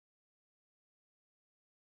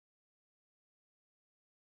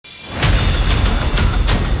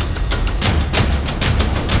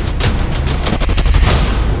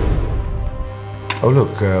Oh,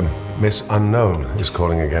 look, Miss Unknown is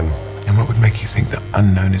calling again. And what would make you think that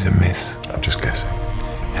Unknown is a miss? I'm just guessing.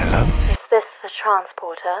 Hello? Is this the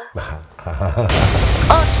transporter?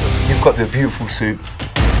 You've got the beautiful suit,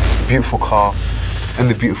 beautiful car, and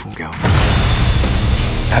the beautiful girls.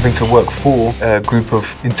 Having to work for a group of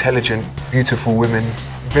intelligent, beautiful women,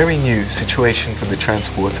 very new situation for the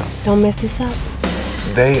transporter. Don't mess this up.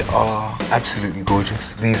 They are absolutely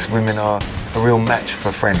gorgeous. These women are a real match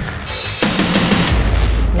for Frank.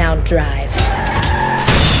 Now drive.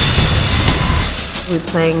 We're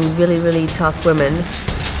playing really, really tough women.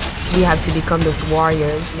 We have to become those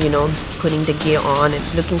warriors, you know, putting the gear on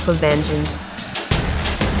and looking for vengeance.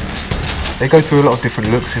 They go through a lot of different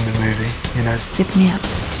looks in the movie, you know. Zip me up.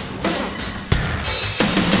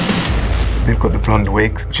 They've got the blonde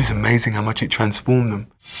wigs, which is amazing how much it transformed them.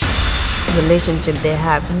 The relationship they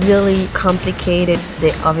have is really complicated.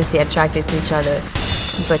 They're obviously attracted to each other,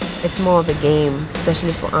 but it's more of a game,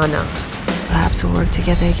 especially for Anna. Perhaps we'll work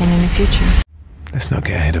together again in the future. Let's not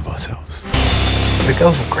get ahead of ourselves. The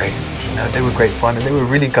girls were great, you know, they were great fun and they were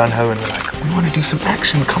really gung-ho and were like, we want to do some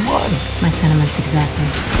action, come on. My sentiments exactly.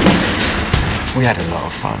 We had a lot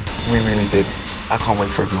of fun, we really did. I can't wait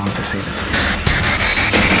for everyone to see them.